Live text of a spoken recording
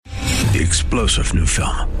the explosive new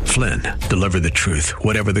film, Flynn, Deliver the Truth,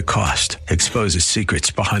 Whatever the Cost, exposes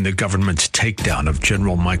secrets behind the government's takedown of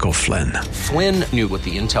General Michael Flynn. Flynn knew what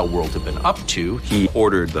the intel world had been up to. He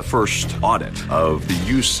ordered the first audit of the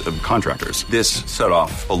use of contractors. This set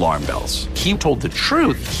off alarm bells. He told the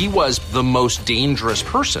truth. He was the most dangerous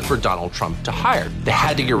person for Donald Trump to hire. They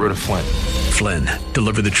had to get rid of Flynn. Flynn,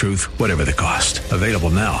 Deliver the Truth, Whatever the Cost. Available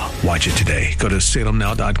now. Watch it today. Go to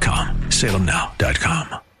salemnow.com.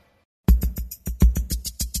 salemnow.com.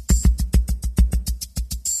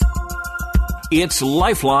 It's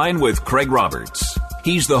Lifeline with Craig Roberts.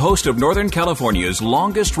 He's the host of Northern California's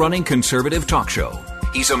longest-running conservative talk show.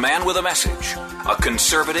 He's a man with a message, a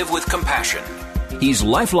conservative with compassion. He's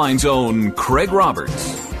Lifeline's own Craig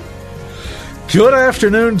Roberts. Good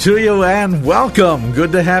afternoon to you and welcome.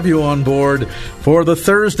 Good to have you on board for the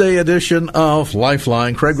Thursday edition of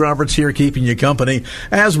Lifeline. Craig Roberts here keeping you company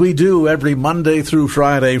as we do every Monday through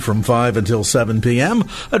Friday from 5 until 7 p.m.,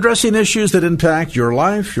 addressing issues that impact your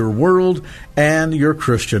life, your world, and your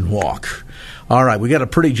Christian walk. All right, we got a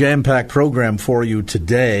pretty jam-packed program for you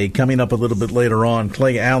today. Coming up a little bit later on,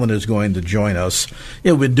 Clay Allen is going to join us.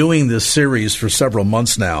 We've been doing this series for several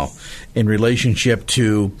months now in relationship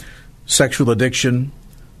to sexual addiction,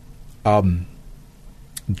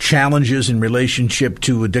 challenges in relationship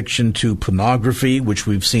to addiction to pornography, which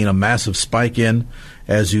we've seen a massive spike in,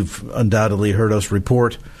 as you've undoubtedly heard us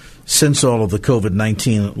report, since all of the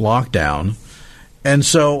COVID-19 lockdown. And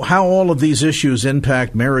so how all of these issues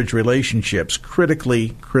impact marriage relationships,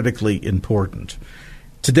 critically important.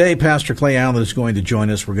 Today, Pastor Clay Allen is going to join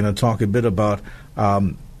us. We're going to talk a bit about how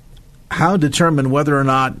to determine whether or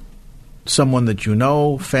not someone that you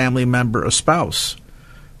know, family member, a spouse,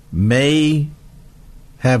 may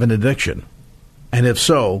have an addiction, and if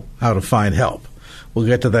so, how to find help. We'll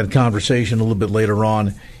get to that conversation a little bit later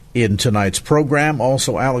on in tonight's program.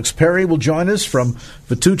 Also, Alex Perry will join us from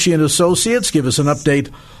Vitucci & Associates, give us an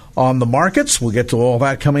update on the markets. We'll get to all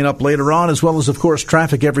that coming up later on, as well as, of course,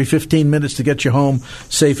 traffic every 15 minutes to get you home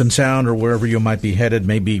safe and sound, or wherever you might be headed,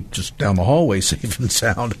 maybe just down the hallway safe and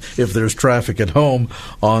sound if there's traffic at home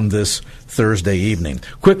on this Thursday evening.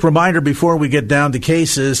 Quick reminder before we get down to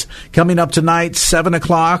cases. Coming up tonight, 7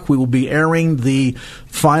 o'clock, we will be airing the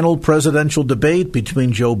final presidential debate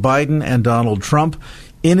between Joe Biden and Donald Trump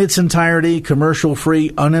in its entirety,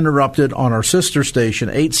 commercial-free, uninterrupted, on our sister station,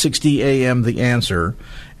 860 AM, The Answer.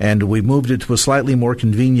 And we moved it to a slightly more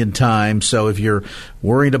convenient time. So if you're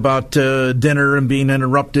worried about dinner and being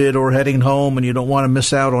interrupted or heading home and you don't want to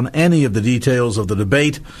miss out on any of the details of the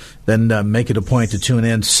debate, then make it a point to tune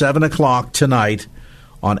in. 7 o'clock tonight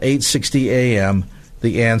on 860 AM,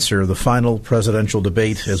 The Answer, the final presidential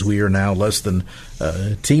debate, as we are now less than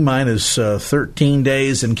T-minus 13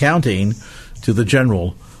 days and counting to the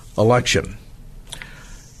general election.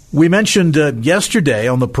 We mentioned yesterday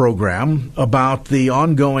on the program about the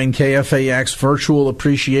ongoing KFAX virtual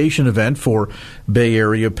appreciation event for Bay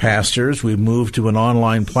Area pastors. We've moved to an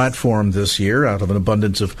online platform this year out of an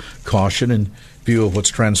abundance of caution in view of what's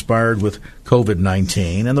transpired with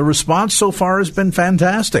COVID-19. And the response so far has been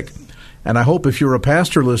fantastic. And I hope if you're a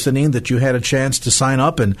pastor listening that you had a chance to sign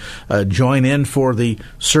up and join in for the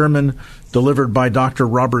sermon delivered by Dr.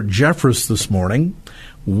 Robert Jeffress this morning.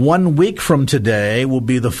 1 week from today will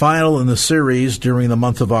be the final in the series during the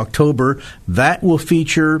month of October. That will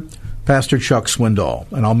feature Pastor Chuck Swindoll.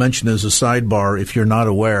 And I'll mention as a sidebar, if you're not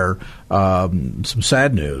aware, some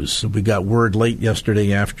sad news. We got word late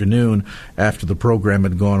yesterday afternoon after the program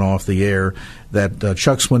had gone off the air that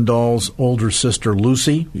Chuck Swindoll's older sister,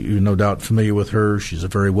 Lucy, you're no doubt familiar with her. She's a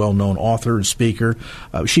very well-known author and speaker.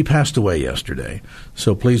 She passed away yesterday.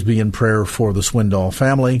 So please be in prayer for the Swindoll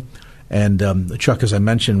family. And Chuck, as I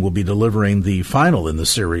mentioned, will be delivering the final in the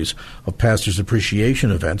series of Pastors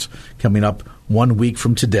Appreciation events coming up 1 week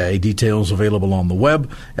from today. Details available on the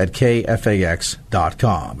web at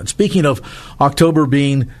kfax.com. And speaking of October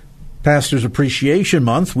being Pastors Appreciation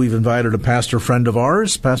Month, we've invited a pastor friend of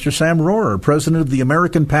ours, Pastor Sam Rohrer, president of the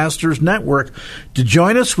American Pastors Network, to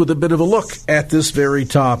join us with a bit of a look at this very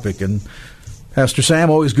topic. And Pastor Sam,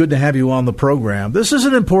 always good to have you on the program. This is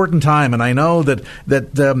an important time, and I know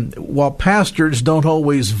that while pastors don't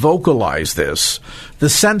always vocalize this, the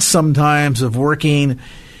sense sometimes of working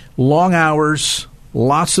long hours,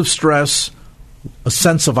 lots of stress, a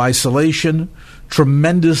sense of isolation,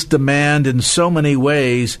 tremendous demand in so many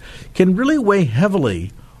ways can really weigh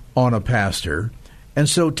heavily on a pastor. And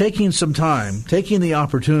so taking some time, taking the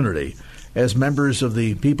opportunity as members of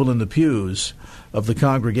the people in the pews of the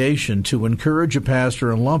congregation to encourage a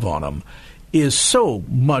pastor and love on him is so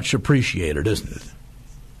much appreciated, isn't it?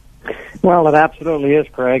 Well, it absolutely is,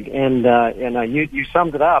 Craig, and you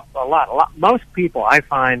summed it up a lot. Most people, I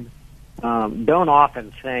find, don't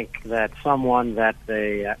often think that someone that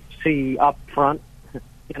they see up front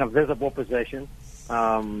in a visible position,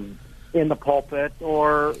 in the pulpit,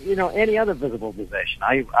 or any other visible position.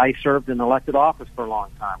 I served in elected office for a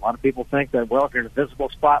long time. A lot of people think that, well, if you're in a visible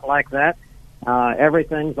spot like that,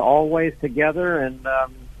 everything's always together, and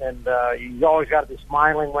you always got to be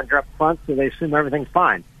smiling when you're up front, so they assume everything's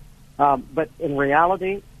fine. But in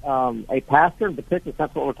reality, a pastor in particular,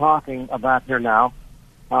 that's what we're talking about here now,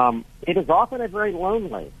 it is often a very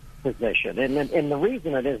lonely position. And the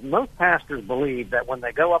reason it is, most pastors believe that when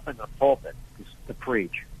they go up in the pulpit to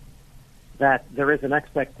preach, that there is an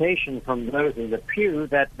expectation from those in the pew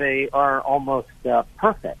that they are almost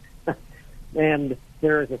perfect. And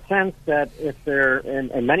there is a sense that if they're,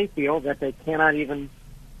 and many feel that they cannot even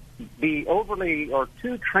be overly or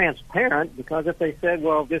too transparent, because if they said,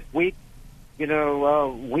 well, this week, we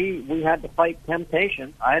had to fight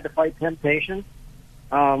temptation. I had to fight temptation.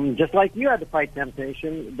 Just like you had to fight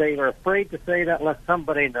temptation, they were afraid to say that unless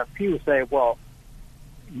somebody in the pew say, well,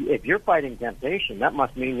 if you're fighting temptation, that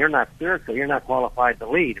must mean you're not spiritual, you're not qualified to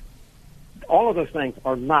lead. All of those things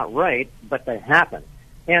are not right, but they happen.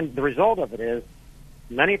 And the result of it is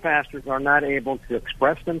many pastors are not able to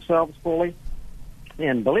express themselves fully.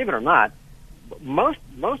 And believe it or not, most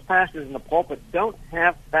pastors in the pulpit don't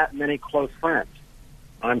have that many close friends.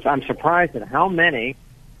 I'm surprised at how many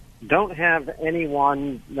don't have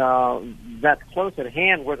anyone that's close at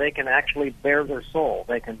hand where they can actually bare their soul.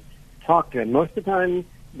 They can talk to him. Most of the time,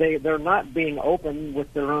 they're not being open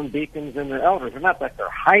with their own deacons and their elders. They're not that they're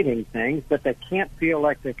hiding things, but they can't feel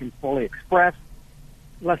like they can fully express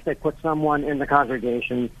unless they put someone in the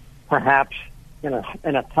congregation, perhaps in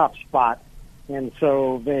a tough spot, and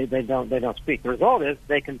so they don't speak. The result is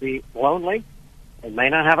they can be lonely. They may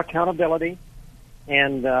not have accountability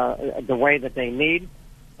and the way that they need,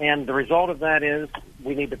 and the result of that is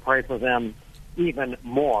we need to pray for them even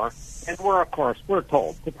more. And we're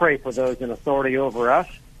told to pray for those in authority over us,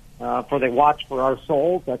 for they watch for our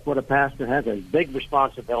souls. That's what a pastor has, a big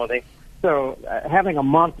responsibility. So having a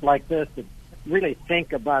month like this to really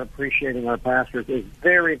think about appreciating our pastors is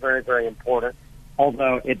very, very, very important,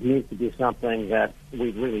 although it needs to be something that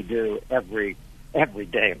we really do every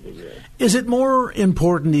day of the year. Is it more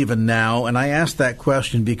important even now? And I ask that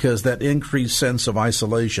question because that increased sense of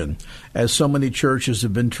isolation, as so many churches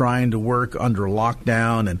have been trying to work under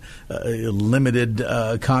lockdown and limited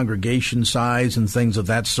congregation size and things of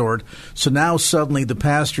that sort. So now suddenly the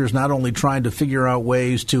pastor is not only trying to figure out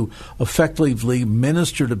ways to effectively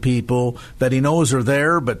minister to people that he knows are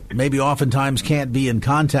there, but maybe oftentimes can't be in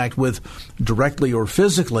contact with directly or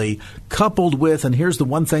physically, coupled with, and here's the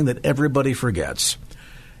one thing that everybody forgets,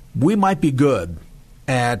 we might be good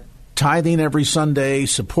at tithing every Sunday,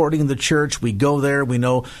 supporting the church. We go there. We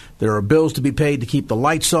know there are bills to be paid to keep the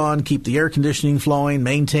lights on, keep the air conditioning flowing,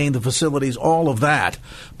 maintain the facilities, all of that.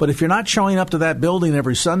 But if you're not showing up to that building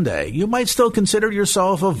every Sunday, you might still consider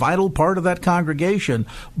yourself a vital part of that congregation.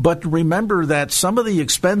 But remember that some of the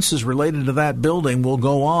expenses related to that building will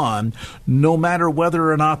go on no matter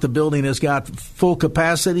whether or not the building has got full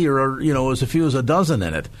capacity or, as few as a dozen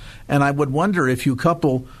in it. And I would wonder if you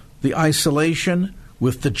couple the isolation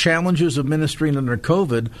with the challenges of ministering under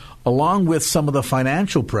COVID, along with some of the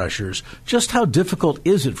financial pressures, just how difficult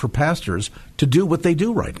is it for pastors to do what they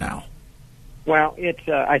do right now? Well, it's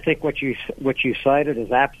I think what you cited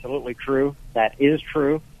is absolutely true. That is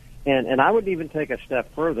true. And I would even take a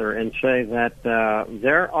step further and say that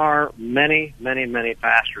there are many, many, many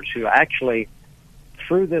pastors who actually,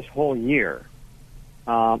 through this whole year,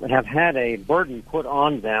 have had a burden put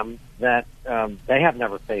on them that they have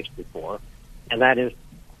never faced before. And that is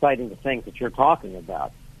citing the things that you're talking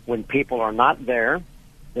about. When people are not there,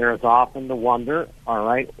 there is often the wonder, all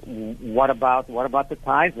right, what about the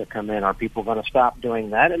tithes that come in? Are people going to stop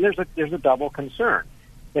doing that? And there's a double concern.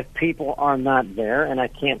 If people are not there and I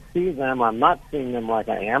can't see them, I'm not seeing them like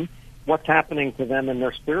I am, what's happening to them in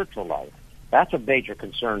their spiritual life? That's a major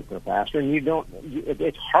concern for a pastor. And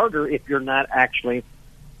it's harder if you're not actually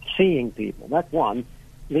seeing people. That's one.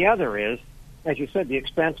 The other is, as you said, the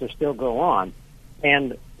expenses still go on.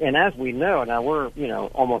 And as we know, now we're,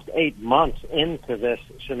 almost 8 months into this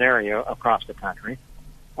scenario across the country.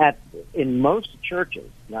 In most churches,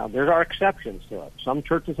 now there are exceptions to it. Some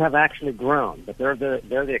churches have actually grown, but they're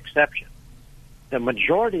the exception. The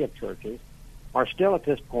majority of churches are still at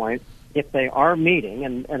this point, if they are meeting,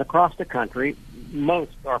 and across the country,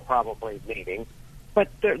 most are probably meeting, but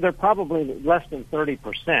they're probably less than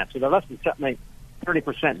 30%. So they're less than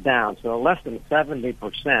 30% down, so less than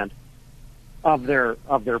 70% of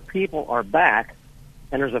their people are back,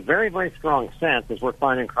 and there's a very, very strong sense, as we're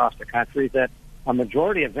finding across the country, that a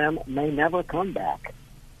majority of them may never come back.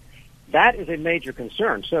 That is a major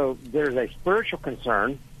concern. So there's a spiritual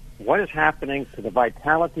concern. What is happening to the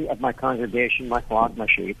vitality of my congregation, my flock, my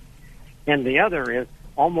sheep? And the other is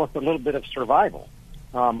almost a little bit of survival.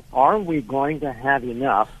 Are we going to have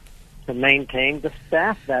enough to maintain the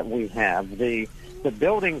staff that we have, the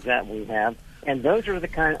buildings that we have? And those are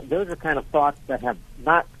kind of thoughts that have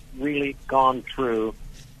not really gone through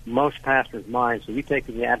most pastors' minds. So you take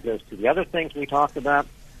the add those to the other things we talked about.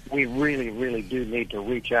 We really, really do need to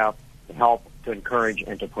reach out to help, to encourage,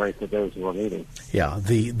 and to pray for those who are needing. Yeah,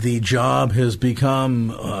 the job has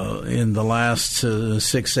become, in the last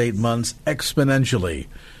 6-8 months, exponentially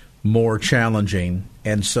more challenging.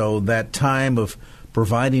 And so that time of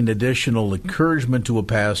providing additional encouragement to a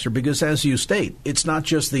pastor, because as you state, it's not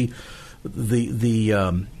just the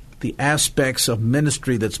aspects of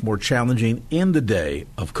ministry that's more challenging in the day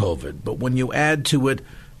of COVID, but when you add to it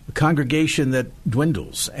a congregation that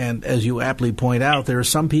dwindles, and as you aptly point out, there are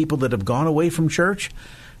some people that have gone away from church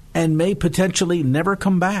and may potentially never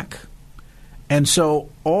come back. And so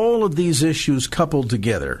all of these issues coupled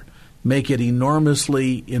together make it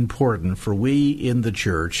enormously important for we in the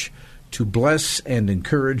church to bless and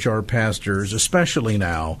encourage our pastors, especially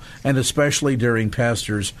now, and especially during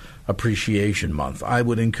Pastors Appreciation Month. I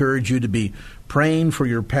would encourage you to be praying for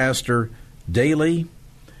your pastor daily,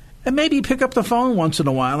 and maybe pick up the phone once in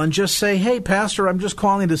a while and just say, hey, Pastor, I'm just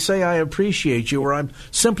calling to say I appreciate you, or I'm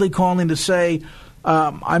simply calling to say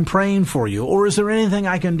I'm praying for you, or is there anything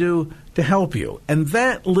I can do to help you? And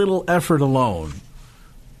that little effort alone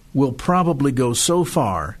will probably go so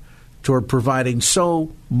far toward providing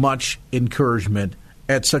so much encouragement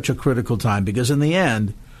at such a critical time. Because in the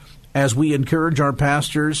end, as we encourage our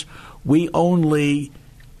pastors, we only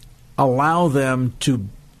allow them to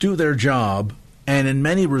do their job and in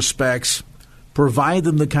many respects provide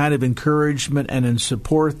them the kind of encouragement and in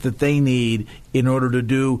support that they need in order to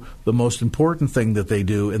do the most important thing that they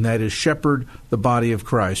do, and that is shepherd the body of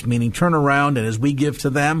Christ, meaning turn around, and as we give to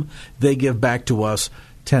them, they give back to us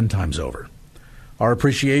 10 times over. Our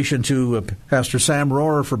appreciation to Pastor Sam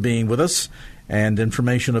Rohrer for being with us, and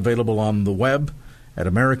information available on the web at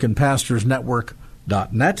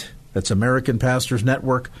AmericanPastorsNetwork.net. That's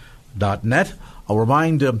AmericanPastorsNetwork.net. I'll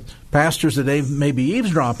remind pastors that they may be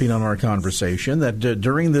eavesdropping on our conversation that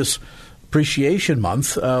during this Appreciation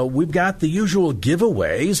Month, we've got the usual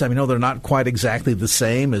giveaways. I mean, no, they're not quite exactly the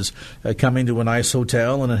same as coming to a nice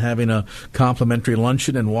hotel and having a complimentary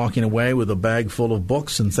luncheon and walking away with a bag full of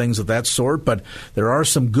books and things of that sort. But there are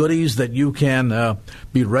some goodies that you can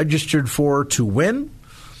be registered for to win,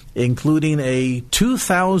 including a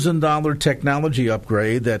 $2,000 technology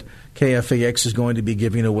upgrade that KFAX is going to be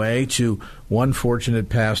giving away to one fortunate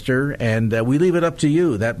pastor, and we leave it up to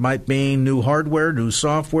you. That might mean new hardware, new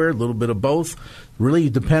software, a little bit of both. Really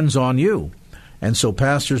depends on you. And so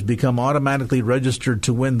pastors become automatically registered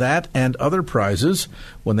to win that and other prizes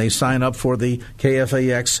when they sign up for the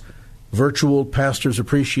KFAX Virtual Pastors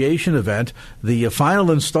Appreciation Event. The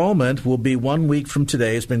final installment will be 1 week from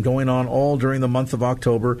today. It's been going on all during the month of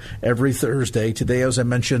October, every Thursday. Today, as I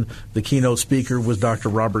mentioned, the keynote speaker was Dr.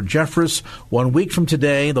 Robert Jeffress. 1 week from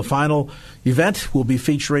today, the final event will be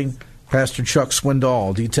featuring Pastor Chuck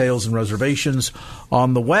Swindoll. Details and reservations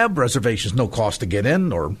on the web. Reservations, no cost to get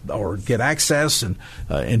in or get access and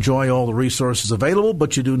enjoy all the resources available,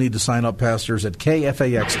 but you do need to sign up, pastors, at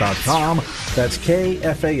KFAX.com. That's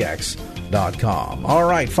KFAX.com. All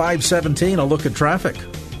right, 5:17, a look at traffic.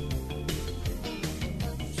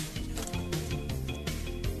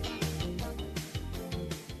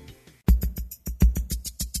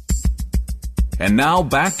 And now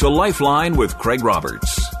back to Lifeline with Craig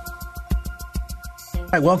Roberts.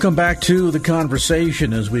 Hi, welcome back to the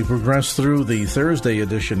conversation as we progress through the Thursday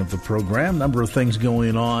edition of the program. Number of things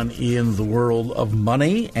going on in the world of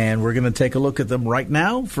money, and we're going to take a look at them right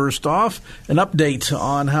now. First off, an update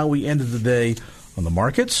on how we ended the day on the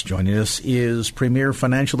markets. Joining us is Premier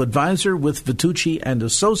Financial Advisor with Vitucci and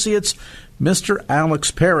Associates, Mr.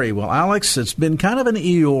 Alex Perry. Well, Alex, it's been kind of an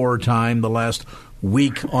Eeyore time the last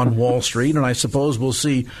week on Wall Street, and I suppose we'll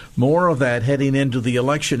see more of that heading into the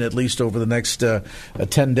election, at least over the next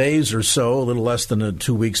 10 days or so, a little less than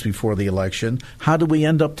 2 weeks before the election. How do we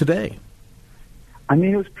end up today? I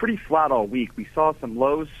mean, it was pretty flat all week. We saw some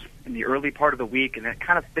lows in the early part of the week, and it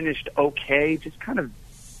kind of finished okay, just kind of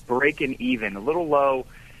breaking even, a little low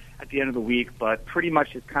at the end of the week, but pretty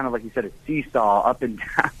much it's kind of, like you said, a seesaw up and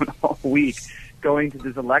down all week going to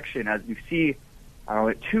this election. As we see,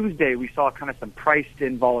 Tuesday we saw kind of some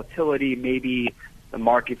priced-in volatility, maybe the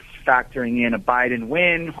market's factoring in a Biden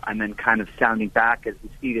win and then kind of sounding back as we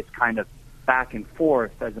see this kind of back and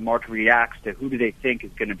forth as the market reacts to who do they think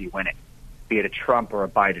is going to be winning, be it a Trump or a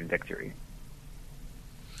Biden victory.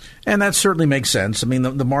 And that certainly makes sense. I mean,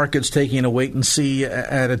 the market's taking a wait-and-see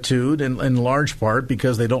attitude in large part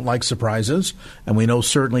because they don't like surprises. And we know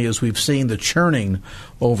certainly as we've seen the churning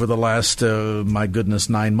over the last,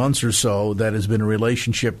 9 months or so, that has been a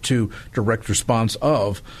relationship to direct response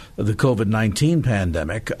of the COVID-19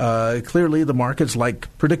 pandemic. Clearly, the markets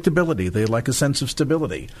like predictability. They like a sense of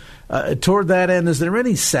stability. Toward that end, is there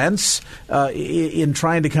any sense in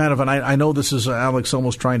trying to kind of, and I know this is Alex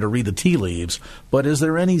almost trying to read the tea leaves, but is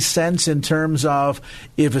there any sense in terms of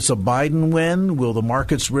if it's a Biden win, will the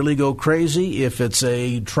markets really go crazy? If it's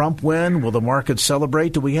a Trump win, will the markets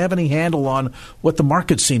celebrate? Do we have any handle on what the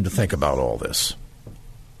markets seem to think about all this?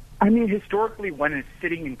 I mean, historically, when a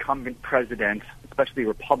sitting incumbent president, especially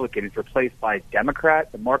Republican, is replaced by a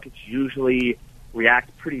Democrat, the markets usually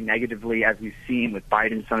react pretty negatively, as we've seen with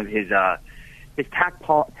Biden. Some of his tax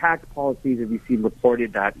policies, as we've seen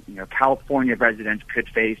reported that California residents could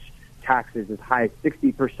face taxes as high as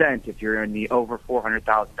 60% if you're in the over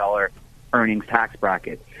 $400,000 earnings tax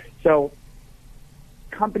bracket. So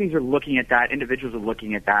companies are looking at that, individuals are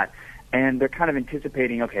looking at that, and they're kind of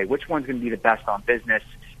anticipating, okay, which one's going to be the best on business?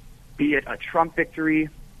 Be it a Trump victory,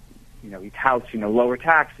 he touts, lower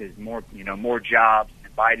taxes, more jobs,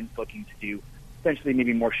 and Biden's looking to do essentially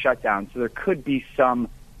maybe more shutdowns. So there could be some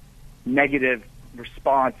negative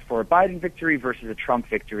response for a Biden victory versus a Trump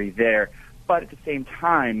victory there. But at the same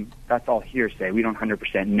time, that's all hearsay. We don't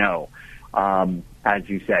 100% know. As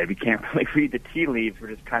you said, we can't really read the tea leaves. We're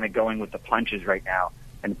just kind of going with the punches right now.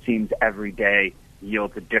 And it seems every day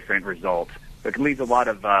yields a different result. So it leaves a lot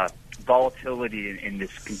of volatility in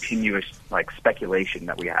this continuous speculation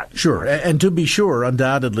that we have. Sure. And to be sure,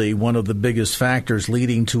 undoubtedly, one of the biggest factors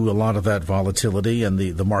leading to a lot of that volatility and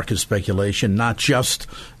the market speculation, not just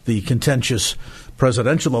the contentious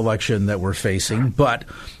presidential election that we're facing, but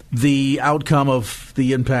the outcome of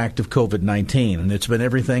the impact of COVID-19. And it's been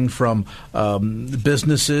everything from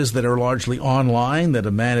businesses that are largely online that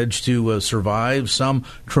have managed to survive, some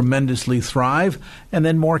tremendously thrive, and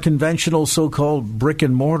then more conventional so-called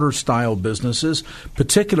brick-and-mortar style businesses,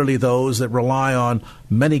 particularly those that rely on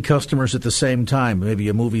many customers at the same time, maybe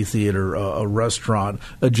a movie theater, a restaurant,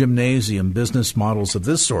 a gymnasium, business models of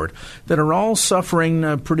this sort, that are all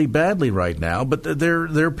suffering pretty badly right now. But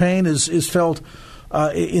their pain is felt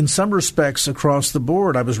in some respects across the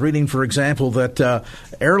board. I was reading, for example, that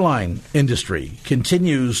airline industry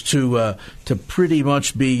continues to pretty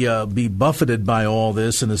much be buffeted by all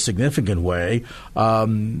this in a significant way.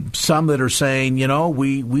 Some that are saying,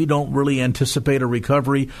 we don't really anticipate a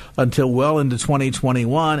recovery until well into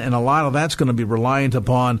 2021, and a lot of that's going to be reliant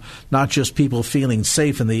upon not just people feeling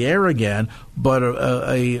safe in the air again, but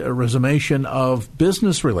a resumption of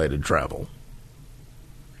business-related travel.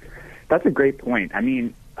 That's a great point. I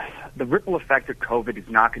mean, the ripple effect of COVID is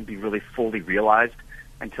not going to be really fully realized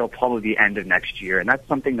until probably the end of next year. And that's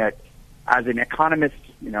something that, as an economist,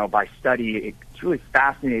 by study, it's really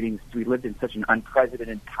fascinating. We lived in such an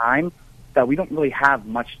unprecedented time that we don't really have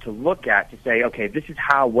much to look at to say, okay, this is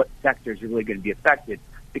what sector is really going to be affected.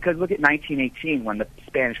 Because look at 1918 when the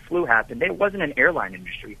Spanish flu happened. There wasn't an airline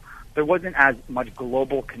industry. There wasn't as much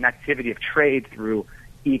global connectivity of trade through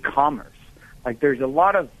e-commerce. There's a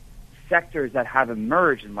lot of sectors that have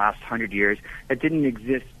emerged in the last 100 years that didn't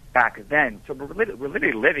exist back then. So we're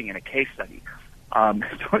literally living in a case study. So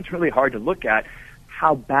it's really hard to look at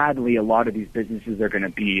how badly a lot of these businesses are going to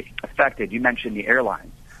be affected. You mentioned the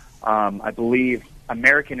airlines. I believe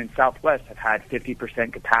American and Southwest have had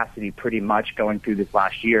 50% capacity pretty much going through this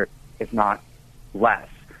last year, if not less,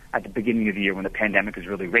 at the beginning of the year when the pandemic was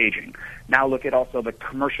really raging. Now look at also the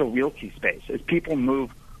commercial realty space. As people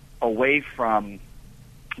move away from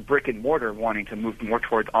brick and mortar wanting to move more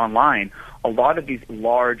towards online, a lot of these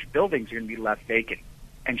large buildings are going to be left vacant.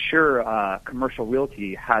 And sure, commercial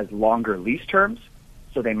realty has longer lease terms,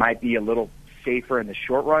 so they might be a little safer in the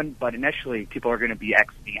short run, but initially people are going to be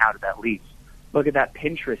exiting out of that lease. Look at that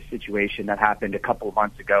Pinterest situation that happened a couple of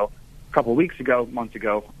months ago,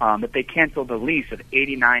 that they canceled the lease of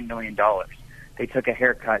 $89 million. They took a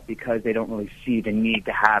haircut because they don't really see the need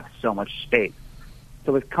to have so much space.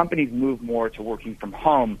 So as companies move more to working from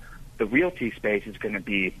home, the realty space is going to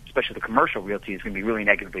be, especially the commercial realty, is going to be really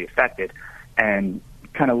negatively affected. And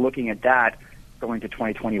kind of looking at that going to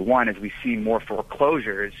 2021 as we see more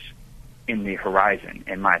foreclosures in the horizon,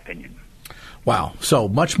 in my opinion. Wow. So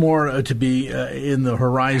much more to be in the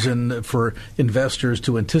horizon for investors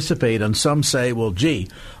to anticipate. And some say, well, gee,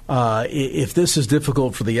 if this is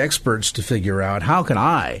difficult for the experts to figure out, how can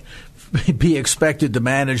I be expected to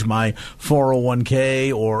manage my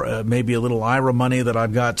 401k or maybe a little IRA money that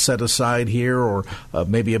I've got set aside here, or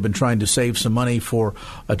maybe I've been trying to save some money for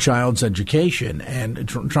a child's education, and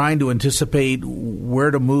trying to anticipate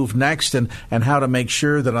where to move next and how to make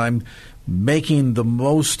sure that I'm making the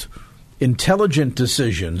most intelligent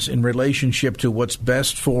decisions in relationship to what's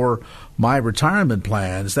best for my retirement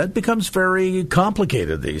plans. That becomes very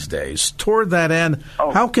complicated these days. Toward that end,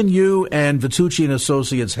 how can you and Vitucci and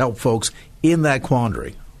Associates help folks in that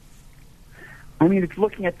quandary? I mean, it's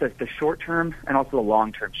looking at the short-term and also the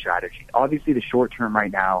long-term strategy. Obviously, the short-term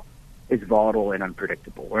right now is volatile and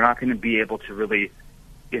unpredictable. We're not going to be able to really,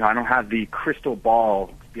 I don't have the crystal ball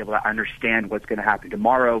to be able to understand what's going to happen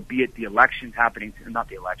tomorrow, be it the elections happening, not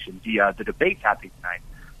the elections, the debates happening tonight.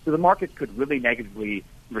 So the markets could really negatively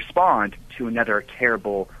respond to another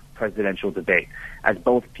terrible presidential debate, as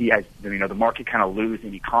the market kind of lose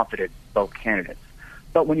any confidence in both candidates.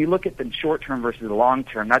 But when you look at the short term versus the long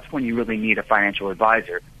term, that's when you really need a financial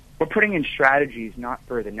advisor. We're putting in strategies not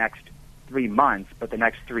for the next 3 months, but the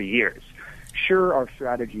next 3 years. Sure, our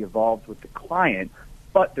strategy evolves with the client,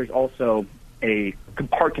 but there's also a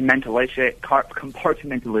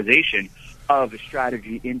compartmentalization of a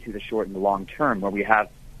strategy into the short and the long term, where we have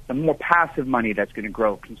some more passive money that's going to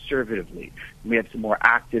grow conservatively. We have some more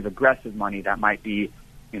active, aggressive money that might be,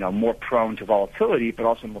 more prone to volatility, but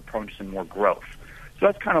also more prone to some more growth. So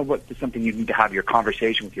that's kind of something you need to have your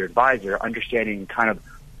conversation with your advisor, understanding kind of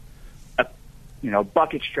a,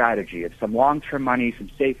 bucket strategy of some long-term money,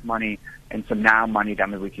 some safe money, and some now money that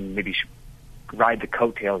we can maybe ride the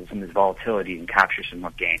coattails of some of this volatility and capture some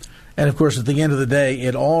more gain. And, of course, at the end of the day,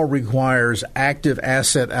 it all requires active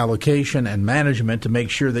asset allocation and management to make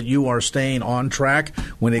sure that you are staying on track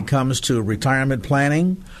when it comes to retirement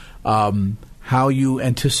planning, how you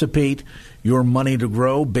anticipate your money to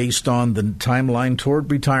grow based on the timeline toward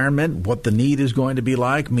retirement, what the need is going to be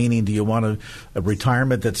like, meaning do you want a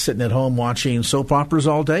retirement that's sitting at home watching soap operas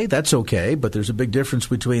all day? That's okay, but there's a big difference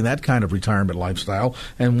between that kind of retirement lifestyle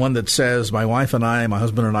and one that says my wife and I, my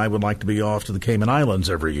husband and I would like to be off to the Cayman Islands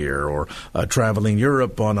every year, or traveling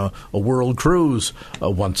Europe on a world cruise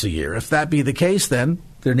once a year. If that be the case, then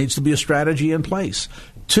there needs to be a strategy in place.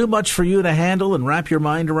 Too much for you to handle and wrap your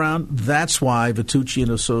mind around? That's why Vitucci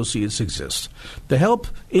and Associates exists. To help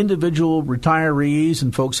individual retirees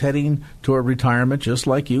and folks heading toward retirement, just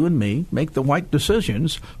like you and me, make the right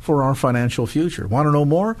decisions for our financial future. Want to know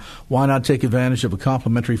more? Why not take advantage of a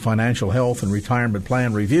complimentary financial health and retirement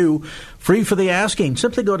plan review? Free for the asking.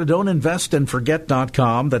 Simply go to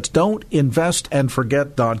don'tinvestandforget.com. That's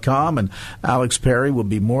don'tinvestandforget.com. And Alex Perry will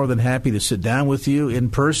be more than happy to sit down with you in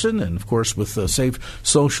person, and, of course, with safe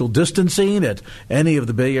social distancing at any of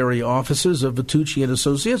the Bay Area offices of Vitucci and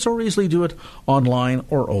Associates, or easily do it online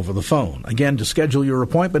or over the phone. Again, to schedule your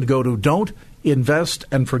appointment, go to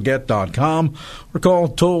don'tinvestandforget.com or call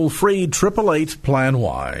toll-free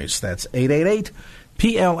 888-PLAN-WISE. That's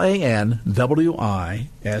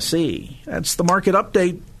 888-PLANWISE. That's the market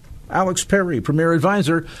update. Alex Perry, Premier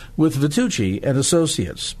Advisor with Vitucci and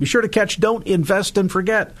Associates. Be sure to catch Don't Invest and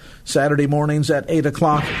Forget Saturday mornings at 8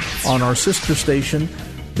 o'clock on our sister station,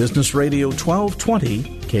 Business Radio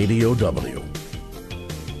 1220 KDOW.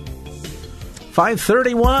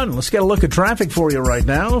 5:31. Let's get a look at traffic for you right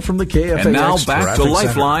now from the KFAX. And now back to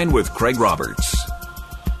Lifeline Center with Craig Roberts.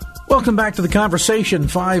 Welcome back to the conversation.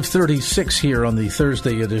 5:36 here on the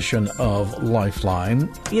Thursday edition of Lifeline.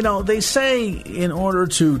 They say in order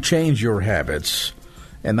to change your habits,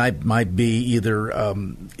 and that might be either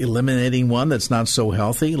eliminating one that's not so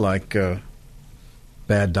healthy, like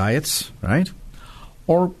bad diets, right?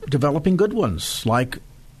 Or developing good ones, like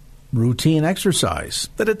routine exercise,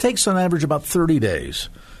 that it takes on average about 30 days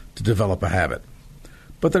to develop a habit.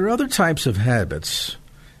 But there are other types of habits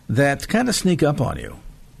that kind of sneak up on you.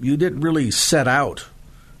 You didn't really set out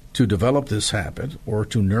to develop this habit or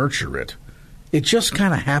to nurture it. It just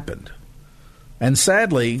kind of happened. And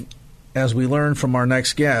sadly, as we learn from our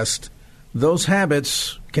next guest, those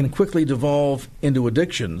habits can quickly devolve into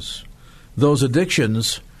addictions. Those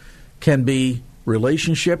addictions can be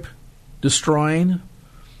relationship destroying,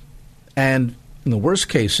 and in the worst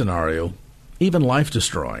case scenario, even life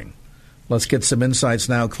destroying. Let's get some insights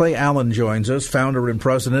now. Clay Allen joins us, founder and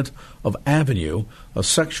president of Avenue, a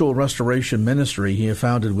sexual restoration ministry he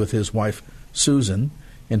founded with his wife, Susan.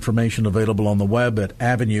 Information available on the web at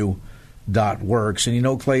avenue.works.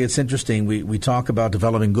 And Clay, it's interesting. We talk about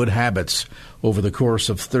developing good habits over the course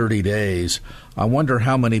of 30 days. I wonder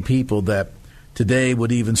how many people that today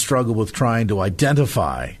would even struggle with trying to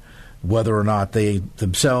identify whether or not they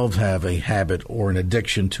themselves have a habit or an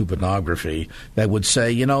addiction to pornography, that would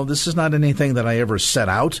say, this is not anything that I ever set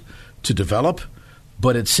out to develop,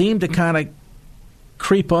 but it seemed to kind of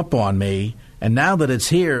creep up on me, and now that it's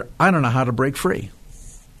here, I don't know how to break free.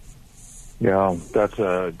 Yeah, that's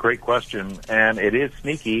a great question, and it is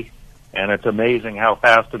sneaky, and it's amazing how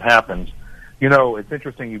fast it happens. It's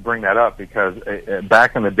interesting you bring that up, because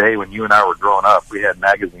back in the day when you and I were growing up, we had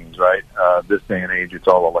magazines, right? This day and age, it's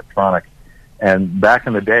all electronic. And back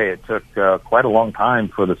in the day, it took quite a long time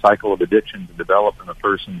for the cycle of addiction to develop in a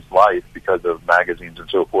person's life because of magazines and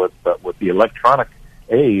so forth. But with the electronic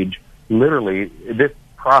age, literally, this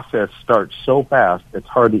process starts so fast, it's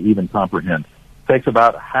hard to even comprehend. It takes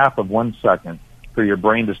about half of 1 second for your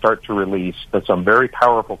brain to start to release some very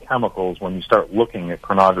powerful chemicals when you start looking at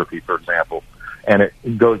pornography, for example. And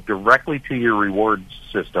it goes directly to your reward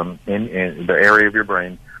system in the area of your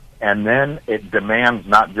brain, and then it demands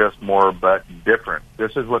not just more, but different.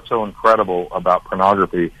 This is what's so incredible about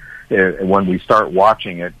pornography when we start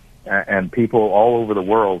watching it, and people all over the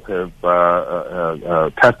world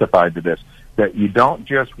have testified to this, that you don't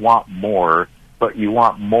just want more, but you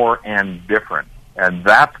want more and different. And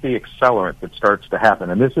that's the accelerant that starts to happen.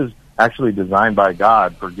 And this is actually designed by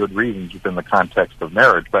God for good reasons within the context of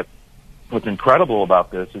marriage. But what's incredible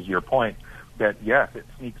about this is your point that, yes, it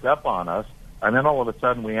sneaks up on us, and then all of a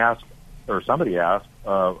sudden we ask, or somebody asks,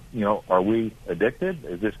 are we addicted?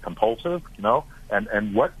 Is this compulsive?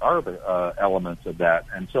 And what are the elements of that?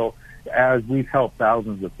 And so as we've helped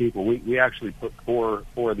thousands of people, we actually put four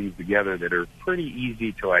of these together that are pretty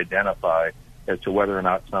easy to identify as to whether or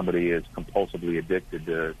not somebody is compulsively addicted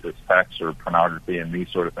to sex or pornography and these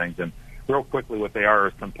sort of things. And real quickly, what they are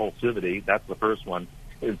is compulsivity. That's the first one.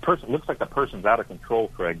 It looks like the person's out of control,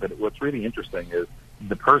 Craig, but what's really interesting is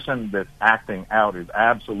the person that's acting out is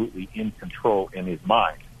absolutely in control in his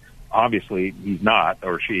mind. Obviously, he's not,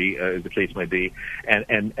 or she, as the case may be.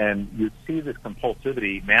 And you see this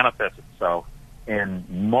compulsivity manifest itself in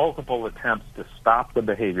multiple attempts to stop the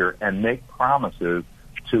behavior and make promises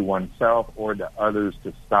to oneself or to others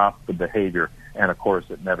to stop the behavior. And, of course,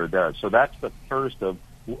 it never does. So that's the first of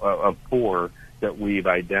four that we've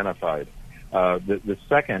identified. The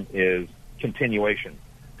second is continuation.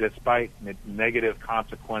 Despite negative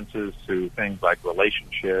consequences to things like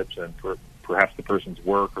relationships and perhaps the person's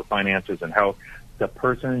work or finances and health, the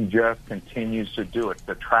person just continues to do it.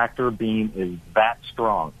 The tractor beam is that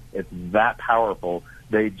strong. It's that powerful.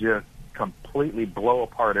 They just completely blow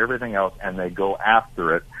apart everything else, and they go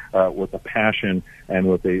after it with a passion and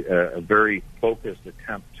with a very focused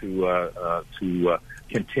attempt to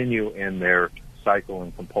continue in their cycle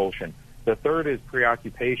and compulsion. The third is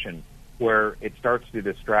preoccupation, where it starts to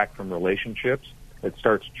distract from relationships. It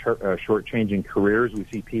starts shortchanging careers. We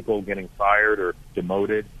see people getting fired or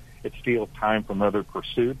demoted. It steals time from other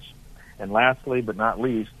pursuits. And lastly, but not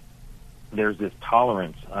least, there's this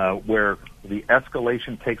tolerance where the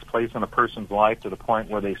escalation takes place in a person's life to the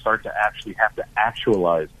point where they start to actually have to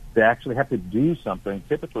actualize. They actually have to do something,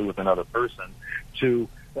 typically with another person, to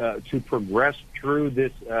progress through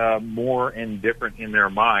this more and different in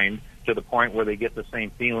their mind, to the point where they get the same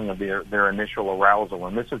feeling of their initial arousal.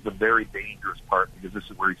 And this is the very dangerous part, because this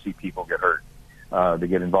is where you see people get hurt. They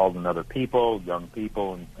get involved in other people, young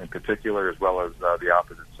people in particular, as well as the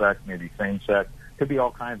opposite sex, maybe same sex. Could be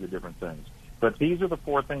all kinds of different things. But these are the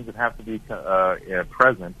four things that have to be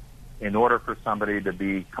present in order for somebody to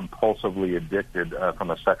be compulsively addicted from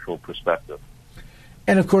a sexual perspective.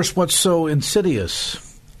 And, of course, what's so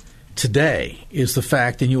insidious today is the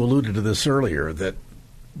fact, and you alluded to this earlier, that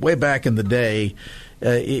way back in the day,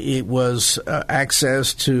 it was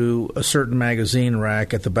access to a certain magazine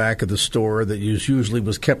rack at the back of the store that usually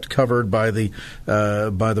was kept covered by the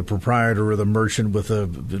proprietor or the merchant with a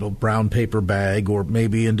brown paper bag, or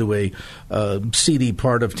maybe into a seedy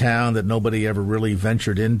part of town that nobody ever really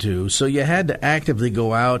ventured into. So you had to actively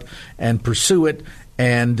go out and pursue it,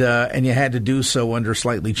 and you had to do so under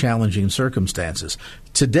slightly challenging circumstances.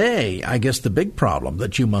 Today, I guess the big problem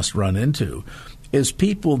that you must run into is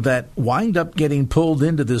people that wind up getting pulled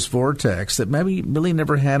into this vortex that maybe really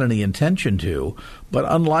never had any intention to. But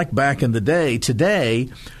unlike back in the day, today,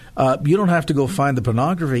 you don't have to go find the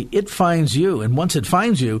pornography. It finds you. And once it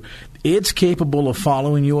finds you, it's capable of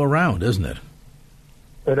following you around, isn't it?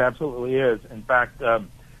 It absolutely is. In fact,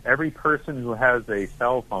 every person who has a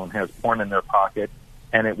cell phone has porn in their pocket,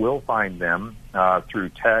 and it will find them through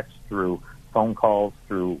text, through phone calls,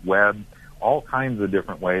 through web, all kinds of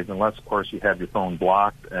different ways, unless, of course, you have your phone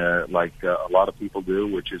blocked, like a lot of people do,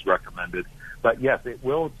 which is recommended. But, yes, it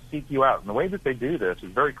will seek you out. And the way that they do this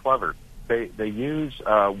is very clever. they use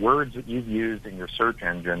words that you've used in your search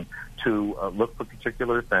engine to look for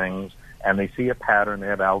particular things, and they see a pattern. They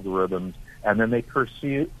have algorithms, and then they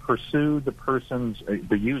pursue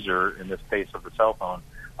the user, in this case of the cell phone,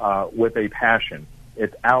 with a passion.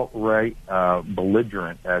 It's outright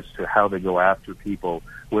belligerent as to how they go after people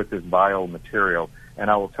with this vile material. And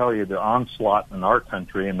I will tell you, the onslaught in our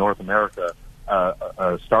country, in North America,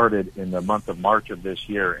 started in the month of March of this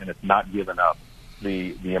year, and it's not given up.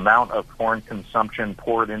 The amount of porn consumption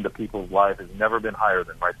poured into people's life has never been higher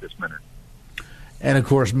than right this minute. And, of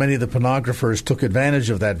course, many of the pornographers took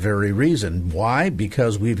advantage of that very reason. Why?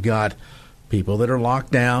 Because we've got people that are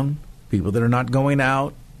locked down, people that are not going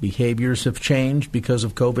out. Behaviors have changed because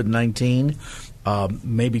of COVID-19,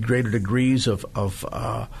 maybe greater degrees of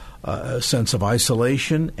a sense of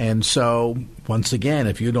isolation. And so, once again,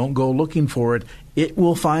 if you don't go looking for it, it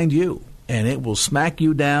will find you, and it will smack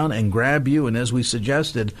you down and grab you. And as we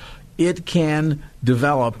suggested, it can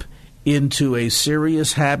develop into a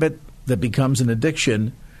serious habit that becomes an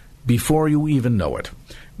addiction before you even know it.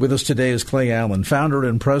 With us today is Clay Allen, founder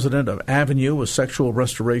and president of Avenue, a sexual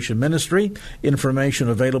restoration ministry. Information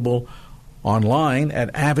available online at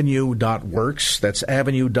avenue.works. That's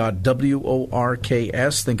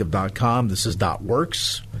avenue.works. Think of .com. This is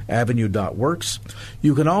 .works. Avenue.works.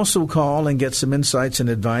 You can also call and get some insights and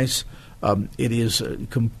advice. It is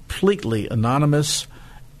completely anonymous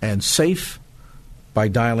and safe by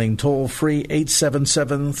dialing toll-free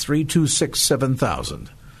 877-326-7000.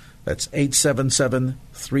 That's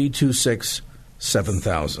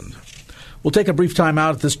 877-326-7000. We'll take a brief time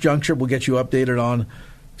out at this juncture. We'll get you updated on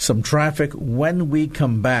some traffic. When we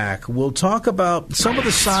come back, we'll talk about some of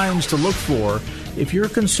the signs to look for if you're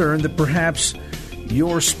concerned that perhaps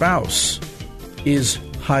your spouse is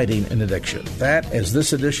hiding an addiction. That as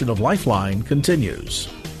this edition of Lifeline continues.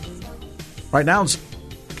 Right now, it's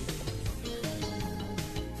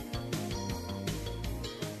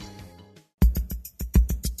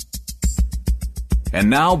And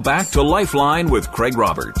now back to Lifeline with Craig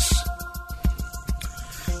Roberts.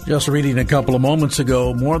 Just reading a couple of moments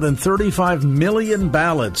ago, more than 35 million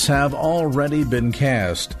ballots have already been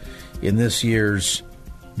cast in this year's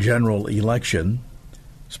general election.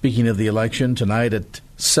 Speaking of the election, tonight at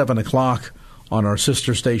 7 o'clock on our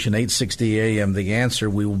sister station, 860 AM, The Answer,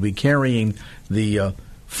 we will be carrying the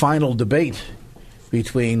final debate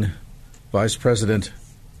between Vice President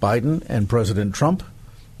Biden and President Trump.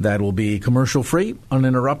 That will be commercial-free,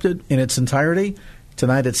 uninterrupted in its entirety.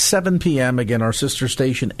 Tonight at 7 p.m., again, our sister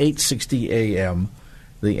station, 860 AM,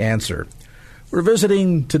 The Answer. We're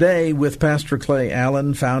visiting today with Pastor Clay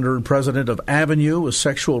Allen, founder and president of Avenue, a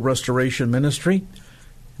sexual restoration ministry.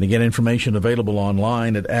 And again, information available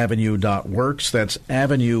online at avenue.works. That's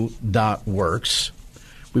avenue.works.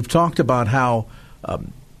 We've talked about how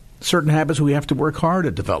certain habits we have to work hard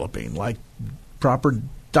at developing, like proper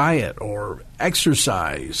diet or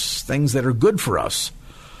exercise, things that are good for us.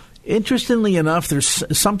 Interestingly enough, there's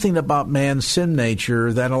something about man's sin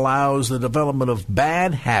nature that allows the development of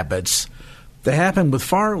bad habits to happen with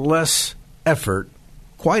far less effort,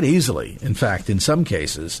 quite easily, in fact, in some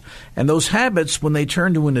cases. And those habits, when they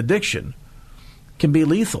turn to an addiction, can be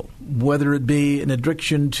lethal, whether it be an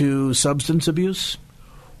addiction to substance abuse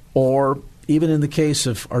or, even in the case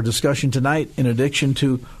of our discussion tonight, an addiction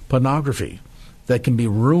to pornography that can be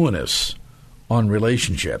ruinous on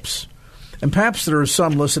relationships. And perhaps there are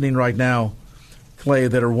some listening right now, Clay,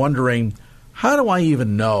 that are wondering, how do I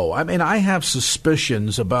even know? I mean, I have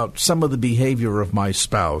suspicions about some of the behavior of my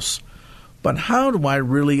spouse, but how do I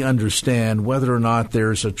really understand whether or not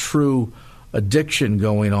there's a true addiction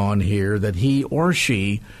going on here that he or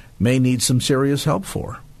she may need some serious help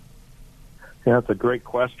for? Yeah, that's a great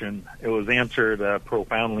question. It was answered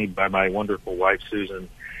profoundly by my wonderful wife, Susan,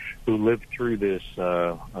 who lived through this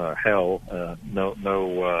hell.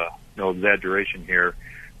 No exaggeration here,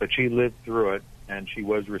 but she lived through it, and she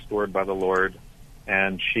was restored by the Lord,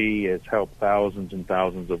 and she has helped thousands and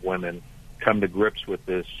thousands of women come to grips with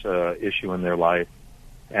this issue in their life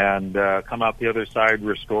and come out the other side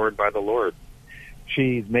restored by the Lord.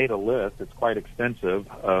 She's made a list, it's quite extensive,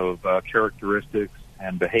 of characteristics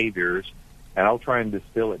and behaviors, and I'll try and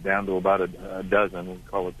distill it down to about a dozen. We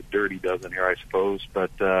call it the dirty dozen here, I suppose.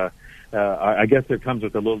 But I guess it comes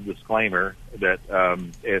with a little disclaimer that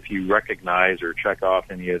if you recognize or check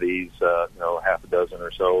off any of these, half a dozen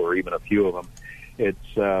or so, or even a few of them,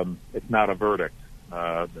 it's not a verdict.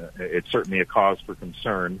 It's certainly a cause for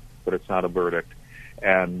concern, but it's not a verdict.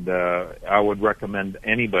 And I would recommend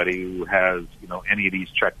anybody who has, any of these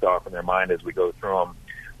checked off in their mind as we go through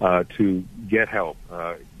them, to get help,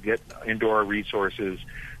 get into our resources,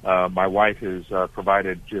 My wife has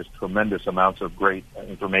provided just tremendous amounts of great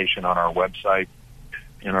information on our website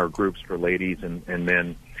in our groups for ladies and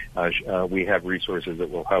men. We have resources that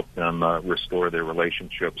will help them restore their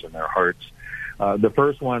relationships and their hearts. The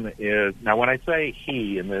first one is, now when I say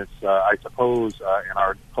he in this, I suppose in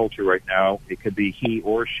our culture right now, it could be he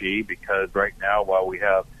or she, because right now, while we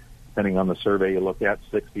have, depending on the survey you look at,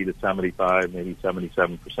 60 to 75, maybe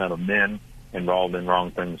 77% of men involved in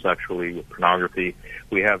wrong things sexually with pornography,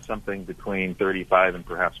 we have something between 35 and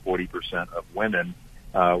perhaps 40% of women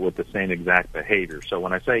with the same exact behavior. So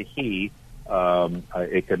when I say he,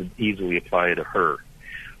 it could easily apply to her.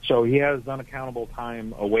 So he has unaccountable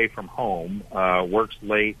time away from home, works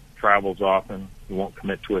late, travels often, he won't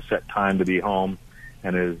commit to a set time to be home,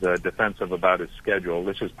 and is defensive about his schedule.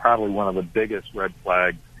 This is probably one of the biggest red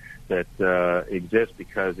flags that exists,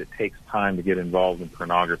 because it takes time to get involved in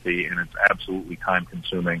pornography, and it's absolutely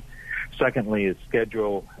time-consuming. Secondly, his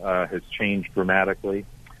schedule has changed dramatically.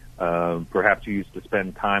 Perhaps he used to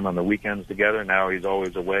spend time on the weekends together. Now he's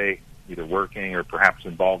always away, either working or perhaps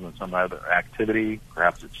involved in some other activity,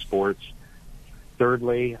 perhaps it's sports.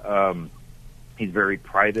 Thirdly, he's very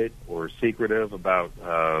private or secretive about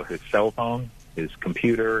his cell phone, his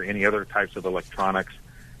computer, any other types of electronics,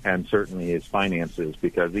 and certainly his finances,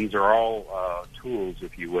 because these are all tools,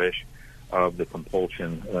 if you wish, of the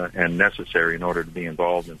compulsion and necessary in order to be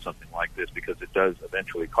involved in something like this, because it does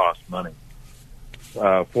eventually cost money.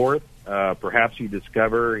 Fourth, perhaps you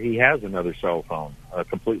discover he has another cell phone,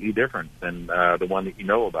 completely different than the one that you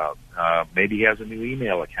know about. Maybe he has a new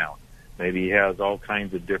email account. Maybe he has all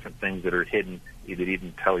kinds of different things that are hidden that he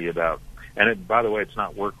didn't tell you about. And by the way, it's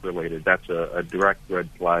not work-related. That's a direct red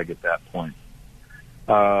flag at that point.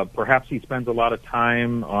 Perhaps he spends a lot of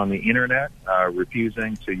time on the Internet,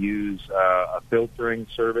 refusing to use a filtering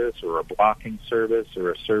service or a blocking service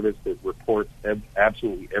or a service that reports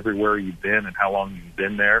absolutely everywhere you've been and how long you've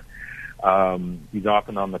been there. He's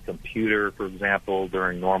often on the computer, for example,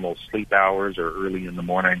 during normal sleep hours or early in the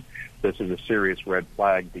morning. This is a serious red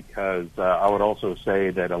flag, because I would also say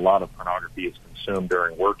that a lot of pornography is consumed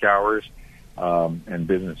during work hours, and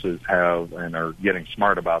businesses have and are getting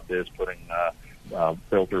smart about this, putting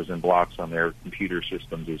filters and blocks on their computer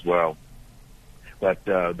systems as well. But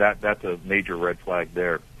that's a major red flag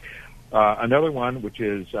there. Another one, which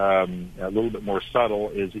is a little bit more subtle,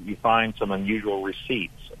 is that you find some unusual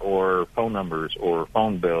receipts or phone numbers or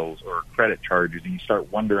phone bills or credit charges, and you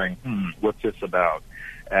start wondering, what's this about?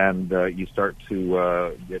 And you start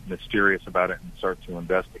to get mysterious about it and start to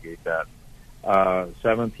investigate that.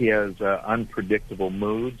 Seventh, he has unpredictable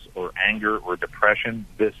moods or anger or depression.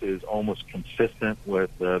 This is almost consistent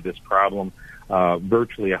with this problem.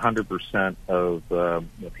 Virtually 100% of the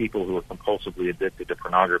people who are compulsively addicted to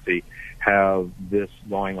pornography have this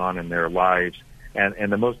going on in their lives.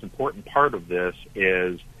 And the most important part of this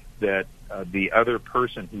is that the other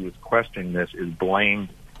person who is questioning this is blamed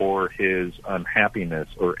for his unhappiness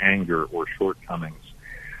or anger or shortcomings.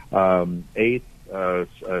 Eighth,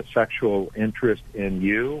 sexual interest in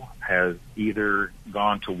you has either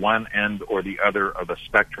gone to one end or the other of a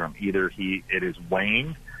spectrum. Either it is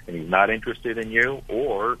waned and he's not interested in you,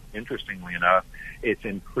 or, interestingly enough, it's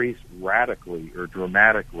increased radically or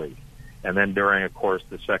dramatically. And then during, of course,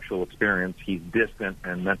 the sexual experience, he's distant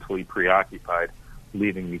and mentally preoccupied,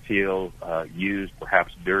 leaving you feel used,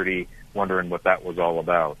 perhaps dirty, wondering what that was all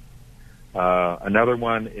about. Another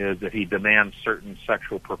one is that he demands certain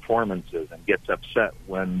sexual performances and gets upset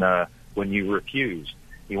when you refuse.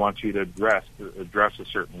 He wants you to dress a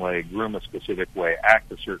certain way, groom a specific way,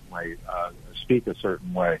 act a certain way, speak a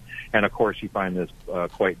certain way. And, of course, you find this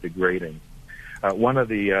quite degrading. One of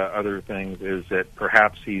the other things is that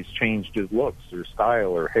perhaps he's changed his looks or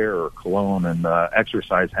style or hair or cologne and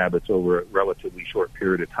exercise habits over a relatively short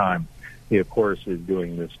period of time. He, of course, is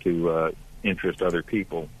doing this to interest other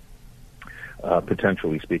people,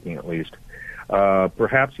 potentially speaking at least.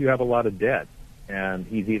 Perhaps you have a lot of debt, and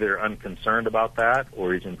he's either unconcerned about that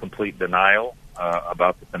or he's in complete denial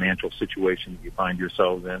about the financial situation that you find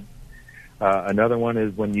yourselves in. Another one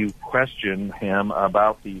is when you question him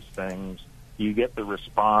about these things, you get the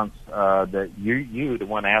response that you, the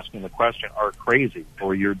one asking the question, are crazy,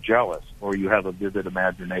 or you're jealous, or you have a vivid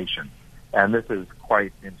imagination. And this is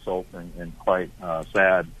quite insulting and quite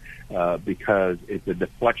sad because it's a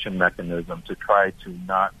deflection mechanism to try to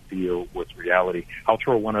not deal with reality. I'll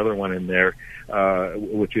throw one other one in there,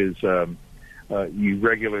 which is you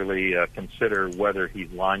regularly consider whether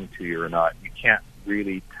he's lying to you or not. You can't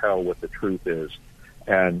really tell what the truth is,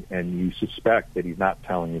 and you suspect that he's not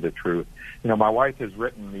telling you the truth. You know, my wife has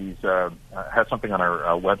written these, has something on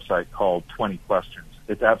our website called 20 Questions.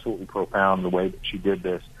 It's absolutely profound the way that she did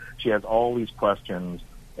this. She has all these questions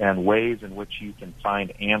and ways in which you can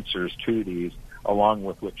find answers to these, along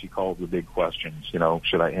with what she calls the big questions. You know,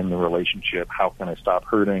 should I end the relationship? How can I stop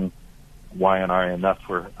hurting? Why am I enough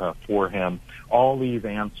for him? All these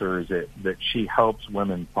answers that she helps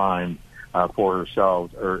women find for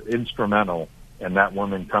herself are instrumental in that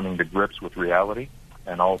woman coming to grips with reality,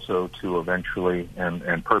 and also to eventually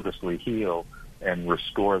and purposely heal and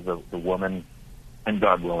restore the woman, and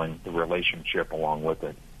God willing, the relationship along with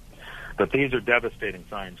it. But these are devastating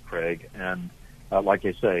signs, Craig, and like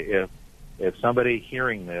I say, if somebody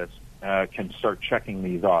hearing this can start checking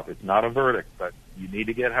these off, it's not a verdict, but you need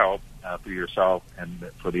to get help for yourself and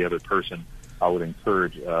for the other person. I would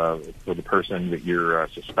encourage for the person that you're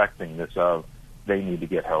suspecting this of, they need to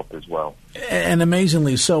get help as well. And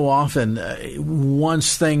amazingly, so often,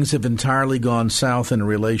 once things have entirely gone south in a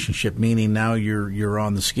relationship, meaning now you're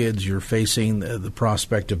on the skids, you're facing the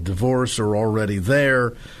prospect of divorce or already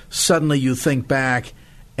there, suddenly you think back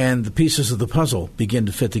and the pieces of the puzzle begin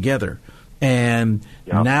to fit together. And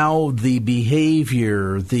now the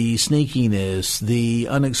behavior, the sneakiness, the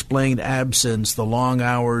unexplained absence, the long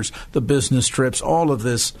hours, the business trips, all of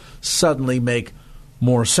this suddenly make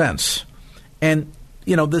more sense. And,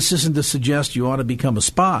 you know, this isn't to suggest you ought to become a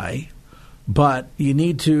spy, but you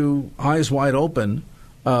need to, eyes wide open,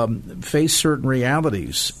 face certain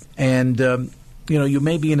realities. And, you know, you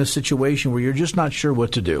may be in a situation where you're just not sure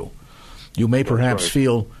what to do. You may perhaps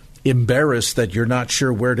feel embarrassed that you're not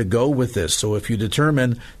sure where to go with this. So if you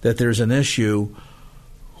determine that there's an issue,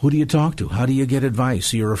 who do you talk to? How do you get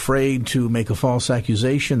advice? You're afraid to make a false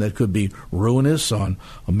accusation that could be ruinous on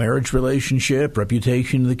a marriage relationship,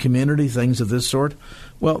 reputation in the community, things of this sort.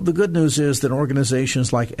 Well, the good news is that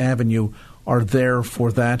organizations like Avenue are there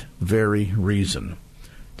for that very reason,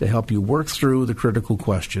 to help you work through the critical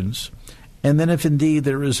questions. And then if indeed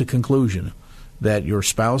there is a conclusion that your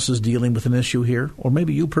spouse is dealing with an issue here, or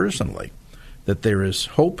maybe you personally, that there is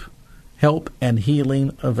hope, help, and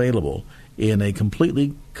healing available in a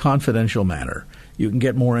completely confidential manner. You can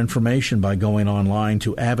get more information by going online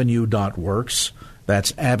to avenue.works.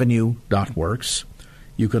 That's avenue.works.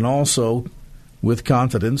 You can also, with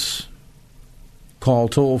confidence, call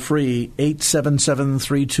toll-free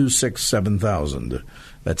 877-326-7000.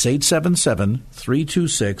 That's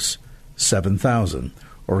 877-326-7000.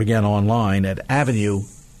 Or again online at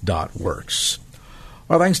avenue.works.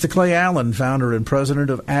 Our thanks to Clay Allen, founder and president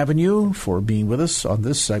of Avenue, for being with us on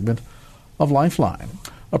this segment of Lifeline.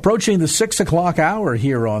 Approaching the 6 o'clock hour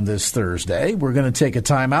here on this Thursday, we're going to take a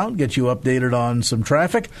time out, get you updated on some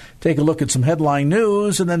traffic, take a look at some headline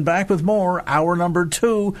news, and then back with more. Hour number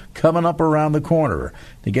 2 coming up around the corner.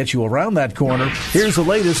 To get you around that corner, here's the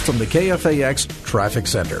latest from the KFAX Traffic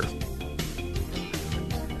Center.